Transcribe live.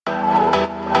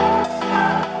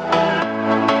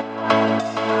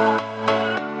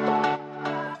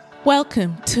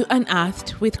Welcome to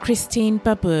Unearthed with Christine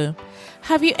Babu.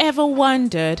 Have you ever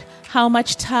wondered how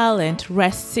much talent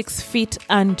rests 6 feet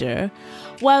under?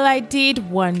 Well, I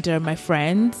did wonder, my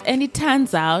friends, and it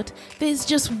turns out there's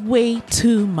just way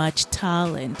too much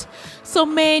talent. So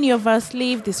many of us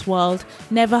leave this world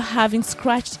never having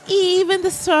scratched even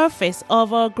the surface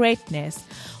of our greatness.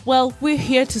 Well, we're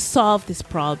here to solve this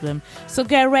problem. So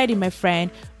get ready, my friend.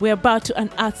 We're about to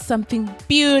unearth something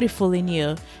beautiful in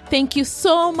you. Thank you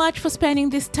so much for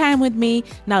spending this time with me.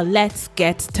 Now let's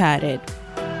get started.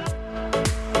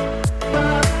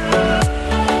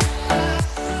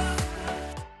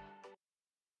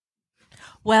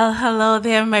 Well, hello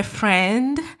there, my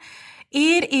friend.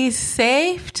 It is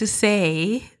safe to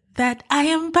say that I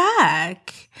am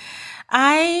back.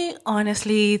 I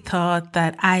honestly thought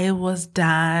that I was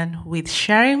done with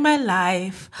sharing my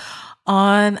life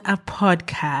on a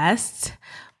podcast,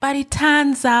 but it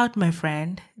turns out, my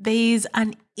friend, there is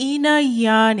an inner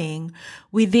yearning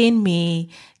within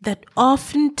me that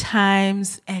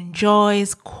oftentimes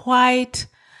enjoys quite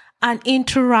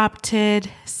uninterrupted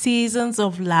seasons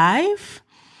of life,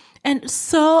 and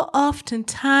so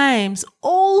oftentimes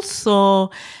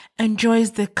also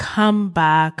enjoys the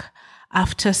comeback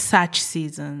after such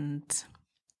seasons.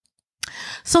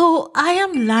 So I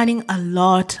am learning a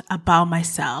lot about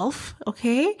myself,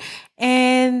 okay?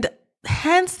 And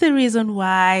hence the reason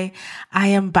why I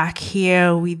am back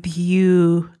here with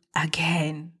you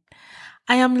again.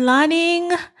 I am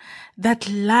learning that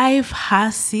life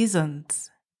has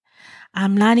seasons.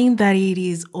 I'm learning that it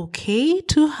is okay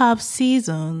to have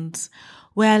seasons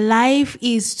where life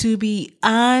is to be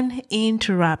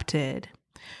uninterrupted,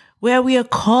 where we are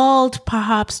called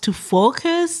perhaps to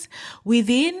focus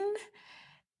within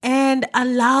and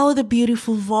allow the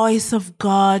beautiful voice of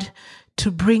God to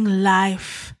bring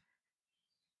life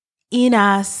in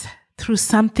us through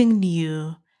something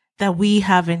new that we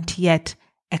haven't yet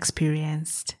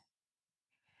experienced.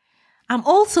 I'm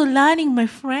also learning, my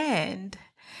friend,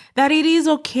 that it is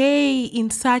okay in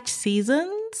such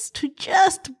seasons to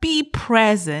just be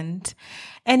present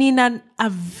and in a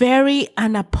very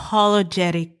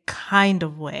unapologetic kind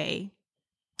of way.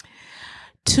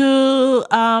 To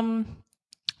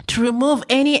remove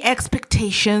any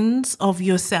expectations of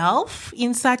yourself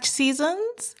in such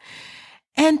seasons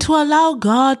and to allow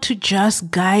God to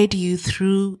just guide you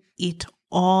through it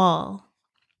all.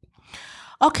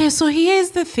 Okay, so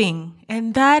here's the thing,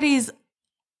 and that is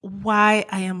why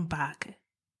I am back.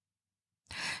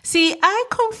 See, I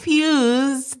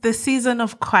confused the season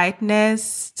of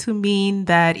quietness to mean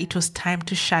that it was time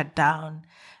to shut down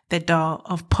the door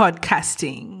of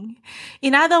podcasting.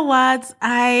 In other words,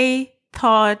 I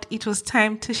thought it was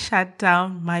time to shut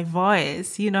down my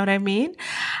voice. You know what I mean?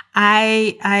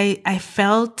 I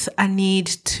felt a need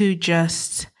to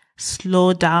just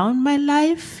slow down my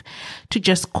life, to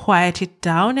just quiet it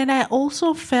down. And I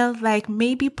also felt like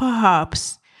maybe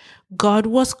perhaps God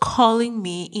was calling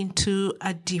me into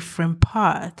a different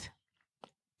path.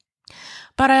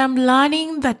 But I am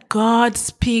learning that God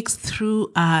speaks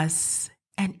through us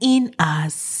and in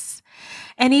us.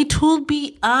 And it would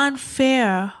be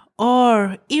unfair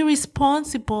or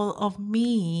irresponsible of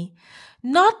me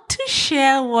not to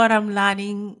share what I'm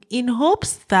learning in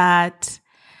hopes that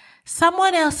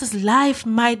someone else's life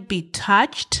might be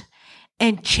touched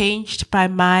and changed by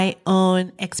my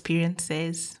own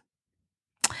experiences.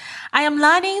 I am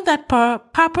learning that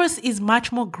purpose is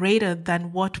much more greater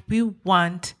than what we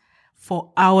want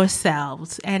for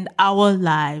ourselves and our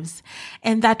lives.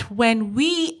 And that when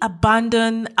we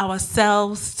abandon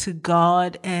ourselves to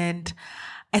God and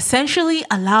essentially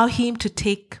allow Him to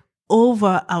take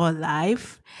over our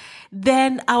life,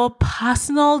 then our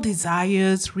personal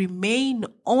desires remain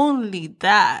only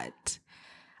that,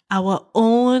 our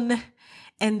own,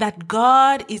 and that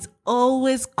God is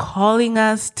always calling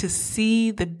us to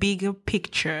see the bigger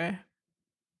picture,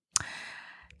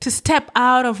 to step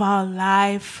out of our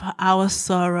life, our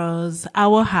sorrows,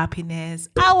 our happiness,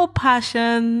 our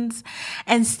passions,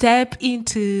 and step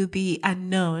into the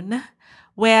unknown,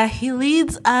 where He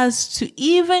leads us to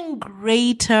even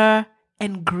greater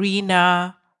and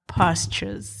greener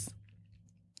pastures.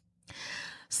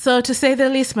 So to say the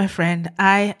least, my friend,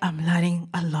 I am learning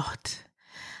a lot.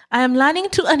 I am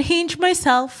learning to unhinge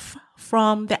myself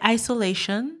from the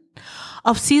isolation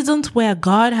of seasons where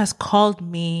God has called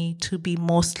me to be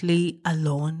mostly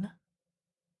alone.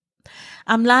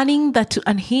 I'm learning that to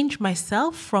unhinge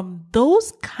myself from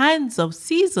those kinds of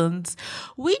seasons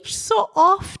which so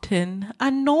often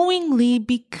unknowingly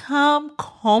become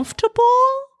comfortable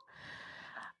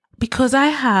because I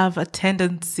have a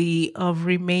tendency of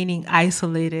remaining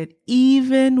isolated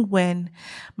even when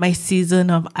my season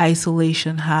of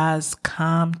isolation has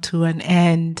come to an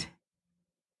end.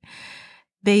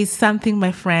 There is something,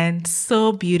 my friend,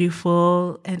 so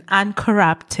beautiful and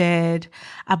uncorrupted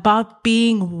about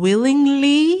being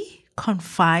willingly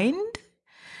confined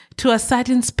to a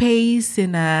certain space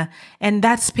and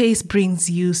that space brings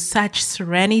you such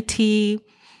serenity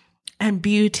and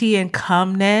beauty and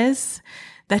calmness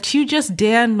that you just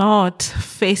dare not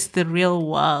face the real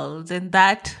world. And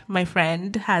that, my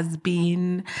friend, has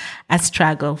been a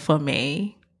struggle for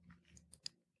me.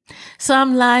 So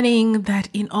I'm learning that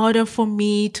in order for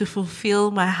me to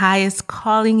fulfill my highest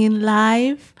calling in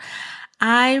life,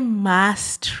 I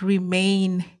must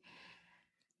remain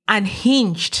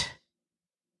unhinged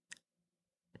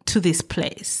to this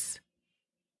place.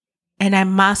 And I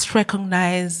must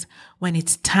recognize when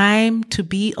it's time to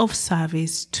be of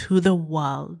service to the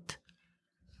world.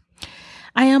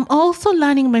 I am also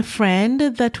learning, my friend,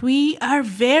 that we are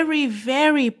very,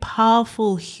 very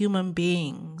powerful human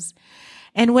beings.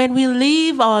 And when we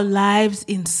live our lives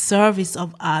in service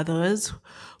of others,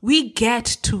 we get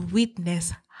to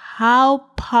witness how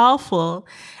powerful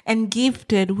and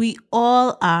gifted we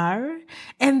all are,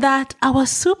 and that our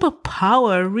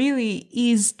superpower really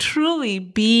is truly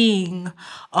being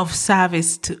of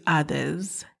service to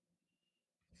others.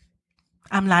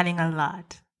 I'm learning a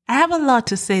lot. I have a lot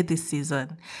to say this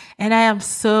season, and I am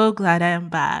so glad I am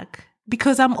back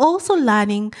because I'm also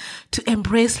learning to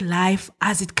embrace life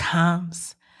as it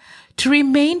comes, to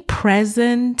remain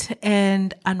present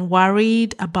and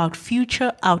unworried about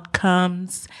future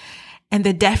outcomes and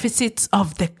the deficits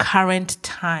of the current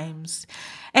times.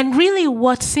 And really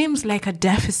what seems like a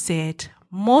deficit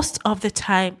most of the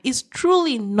time is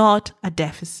truly not a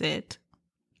deficit.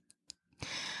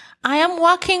 I am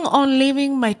working on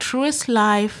living my truest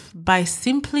life by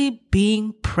simply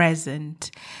being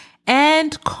present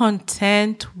and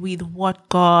content with what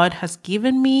God has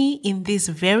given me in this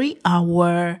very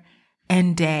hour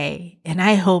and day. And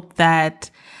I hope that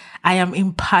I am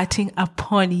imparting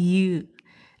upon you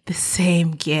the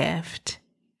same gift.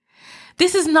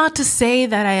 This is not to say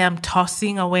that I am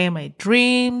tossing away my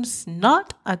dreams,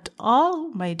 not at all,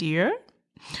 my dear.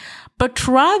 But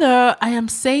rather, I am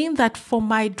saying that for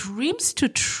my dreams to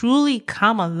truly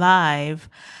come alive,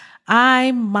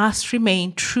 I must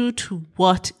remain true to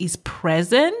what is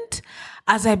present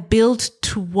as I build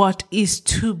to what is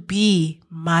to be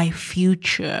my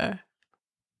future.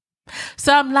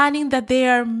 So I'm learning that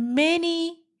there are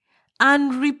many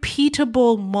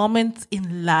unrepeatable moments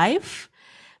in life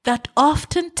that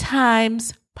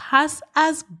oftentimes pass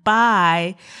us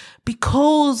by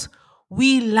because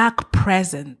we lack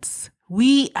presence.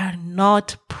 We are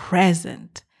not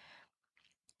present.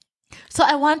 So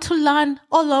I want to learn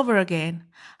all over again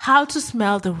how to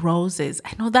smell the roses.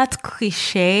 I know that's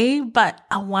cliche, but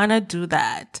I want to do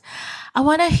that. I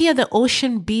want to hear the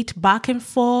ocean beat back and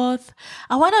forth.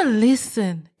 I want to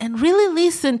listen and really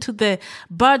listen to the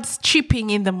birds chirping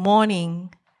in the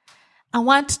morning. I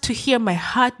want to hear my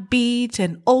heart beat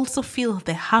and also feel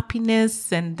the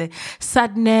happiness and the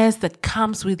sadness that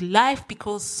comes with life,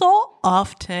 because so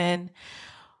often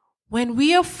when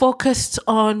we are focused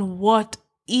on what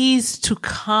is to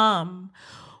come,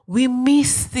 we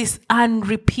miss these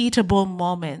unrepeatable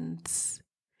moments.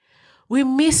 We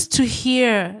miss to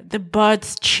hear the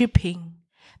birds chirping,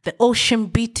 the ocean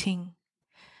beating,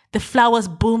 the flowers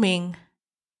booming,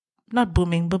 not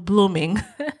booming, but blooming.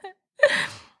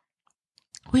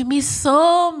 We miss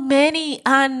so many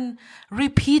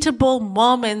unrepeatable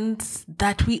moments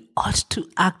that we ought to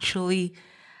actually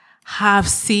have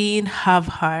seen, have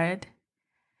heard.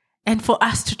 And for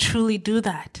us to truly do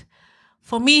that,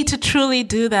 for me to truly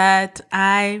do that,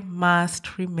 I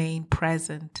must remain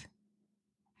present.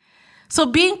 So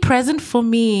being present for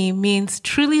me means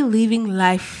truly living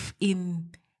life in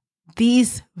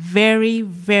this very,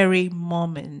 very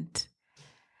moment.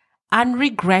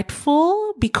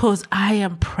 Unregretful because I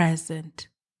am present.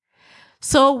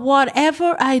 So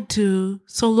whatever I do,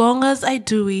 so long as I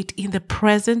do it in the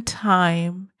present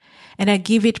time and I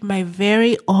give it my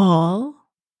very all,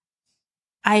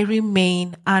 I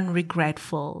remain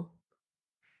unregretful.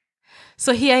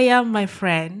 So here I am, my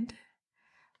friend,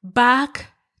 back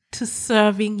to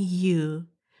serving you.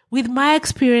 With my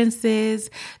experiences,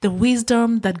 the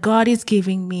wisdom that God is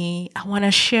giving me, I want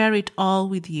to share it all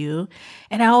with you.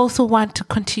 And I also want to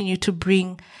continue to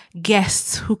bring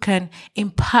guests who can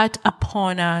impart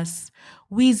upon us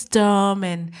wisdom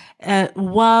and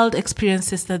wild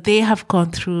experiences that they have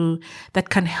gone through that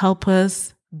can help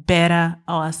us better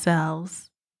ourselves.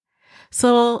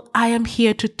 So I am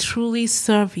here to truly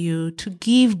serve you, to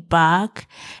give back,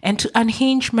 and to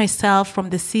unhinge myself from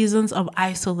the seasons of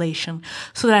isolation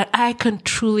so that I can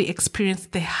truly experience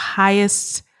the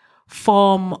highest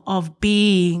form of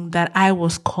being that I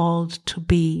was called to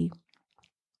be.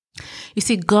 You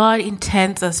see, God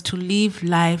intends us to live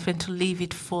life and to live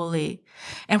it fully.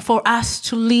 And for us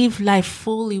to live life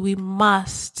fully, we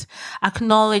must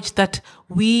acknowledge that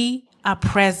we are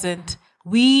present,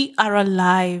 we are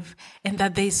alive, and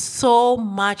that there's so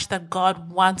much that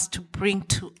God wants to bring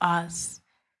to us.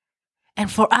 And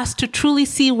for us to truly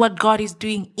see what God is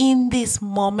doing in this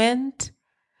moment,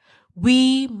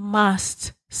 we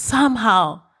must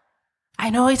somehow, I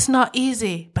know it's not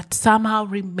easy, but somehow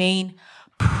remain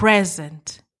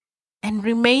present. And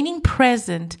remaining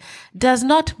present does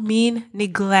not mean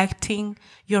neglecting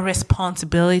your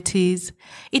responsibilities.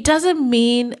 It doesn't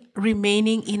mean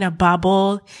remaining in a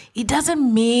bubble. It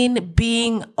doesn't mean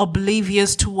being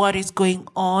oblivious to what is going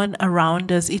on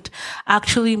around us. It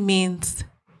actually means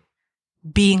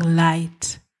being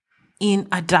light in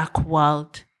a dark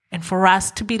world. And for us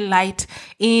to be light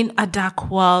in a dark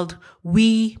world,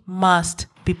 we must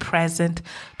be present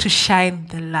to shine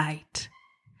the light.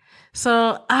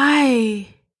 So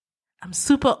I am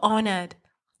super honored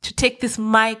to take this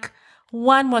mic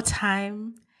one more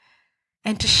time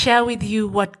and to share with you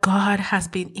what God has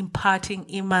been imparting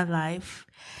in my life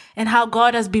and how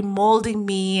God has been molding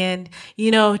me and,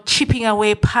 chipping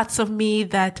away parts of me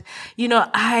that,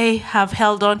 I have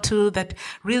held on to that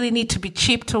really need to be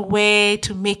chipped away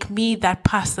to make me that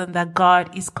person that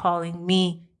God is calling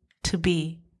me to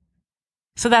be.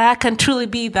 So that I can truly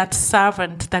be that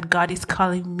servant that God is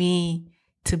calling me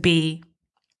to be.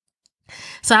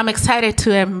 So I'm excited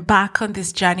to embark on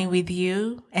this journey with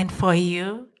you and for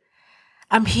you.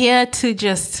 I'm here to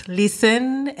just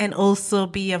listen and also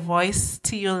be a voice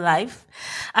to your life.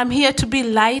 I'm here to be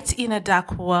light in a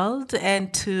dark world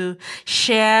and to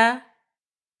share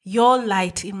your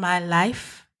light in my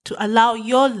life, to allow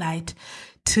your light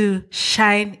to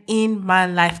shine in my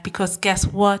life, because guess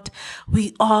what?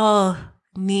 We all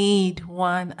need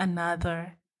one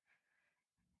another.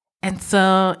 And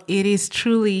so it is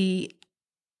truly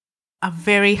a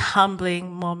very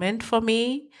humbling moment for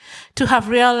me to have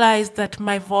realized that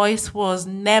my voice was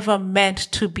never meant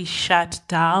to be shut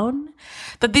down,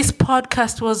 that this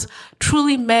podcast was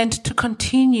truly meant to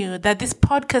continue, that this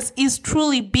podcast is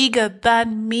truly bigger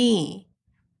than me.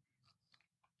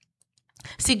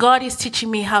 See, God is teaching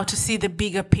me how to see the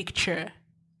bigger picture.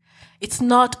 It's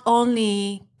not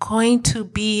only going to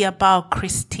be about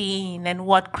Christine and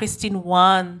what Christine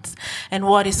wants and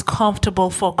what is comfortable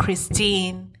for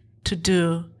Christine to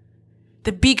do.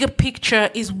 The bigger picture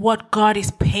is what God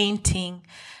is painting.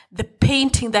 The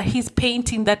painting that He's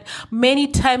painting, that many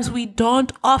times we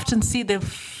don't often see the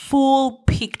full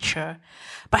picture.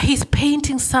 But He's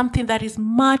painting something that is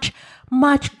much,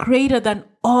 much greater than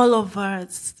all of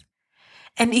us.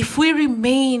 And if we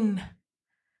remain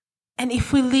and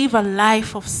if we live a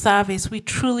life of service, we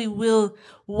truly will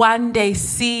one day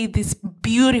see this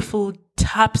beautiful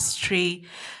tapestry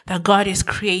that God is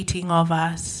creating of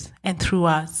us and through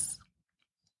us.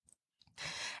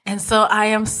 And so I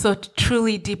am so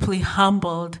truly deeply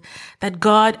humbled that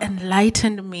God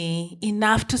enlightened me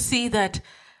enough to see that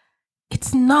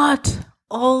it's not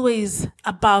always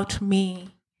about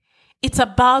me. It's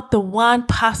about the one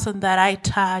person that I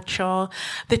touch, or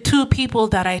the two people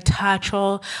that I touch,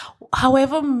 or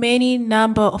however many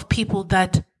number of people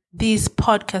that this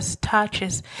podcast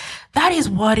touches. That is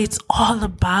what it's all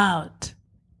about.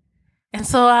 And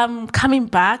so I'm coming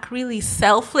back really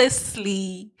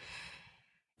selflessly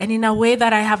and in a way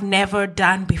that I have never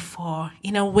done before,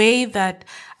 in a way that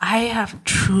I have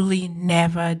truly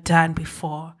never done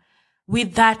before,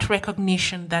 with that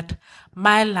recognition that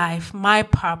my life, my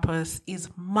purpose is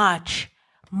much,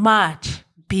 much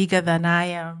bigger than I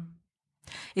am.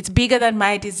 It's bigger than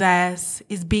my desires.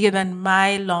 It's bigger than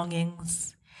my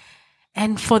longings.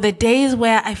 And for the days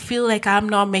where I feel like I'm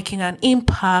not making an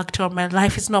impact or my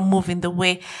life is not moving the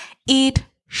way it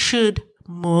should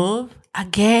move,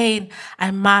 again,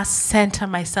 I must center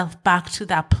myself back to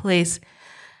that place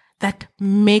that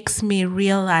makes me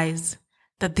realize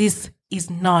that this is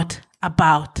not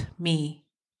about me.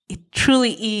 It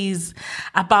truly is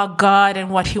about God and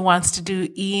what He wants to do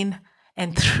in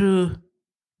and through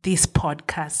this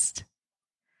podcast.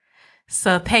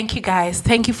 So thank you guys.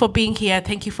 Thank you for being here.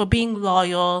 Thank you for being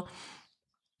loyal.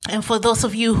 And for those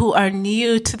of you who are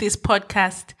new to this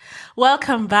podcast,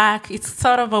 welcome back. It's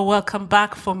sort of a welcome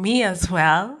back for me as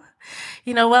well.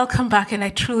 Welcome back. And I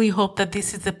truly hope that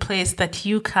this is the place that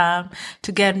you come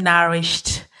to get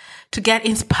nourished, to get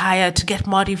inspired, to get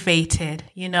motivated.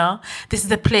 This is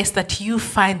the place that you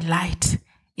find light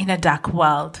in a dark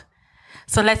world.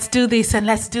 So let's do this, and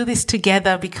let's do this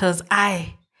together, because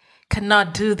I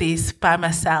cannot do this by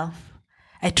myself.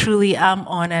 I truly am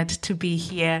honored to be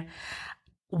here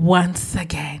once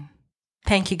again.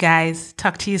 Thank you, guys.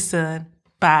 Talk to you soon.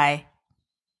 Bye.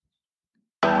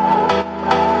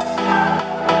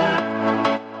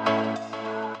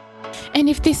 And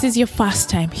if this is your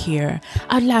first time here,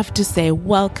 I'd love to say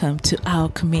welcome to our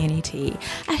community.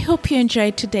 I hope you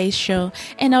enjoyed today's show,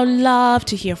 and I'd love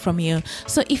to hear from you.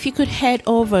 So if you could head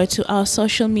over to our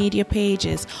social media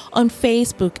pages on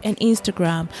Facebook and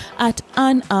Instagram at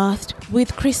Unearthed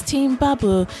with Christine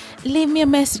Babu, leave me a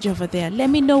message over there.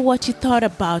 Let me know what you thought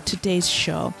about today's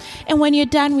show. And when you're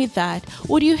done with that,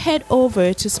 would you head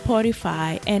over to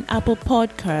Spotify and Apple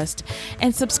Podcast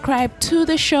and subscribe to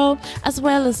the show, as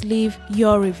well as leave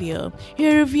your review.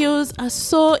 Your reviews are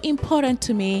so important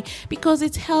to me because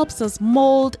it helps us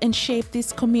mold and shape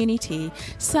this community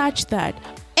such that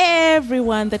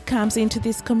everyone that comes into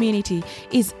this community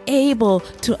is able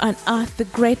to unearth the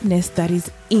greatness that is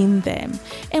in them.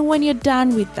 And when you're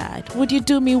done with that, would you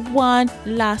do me one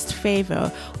last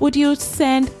favor? Would you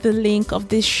send the link of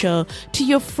this show to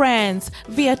your friends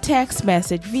via text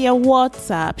message, via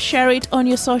WhatsApp, share it on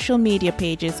your social media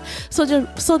pages so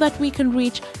that we can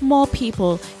reach more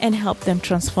people and help them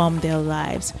transform their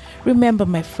lives? Remember,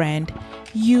 my friend,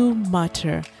 you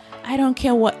matter. I don't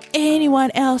care what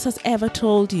anyone else has ever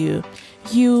told you.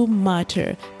 You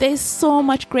matter. There's so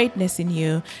much greatness in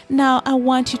you. Now I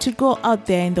want you to go out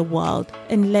there in the world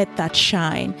and let that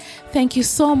shine. Thank you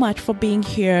so much for being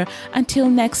here. Until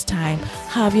next time,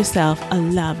 have yourself a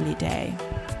lovely day.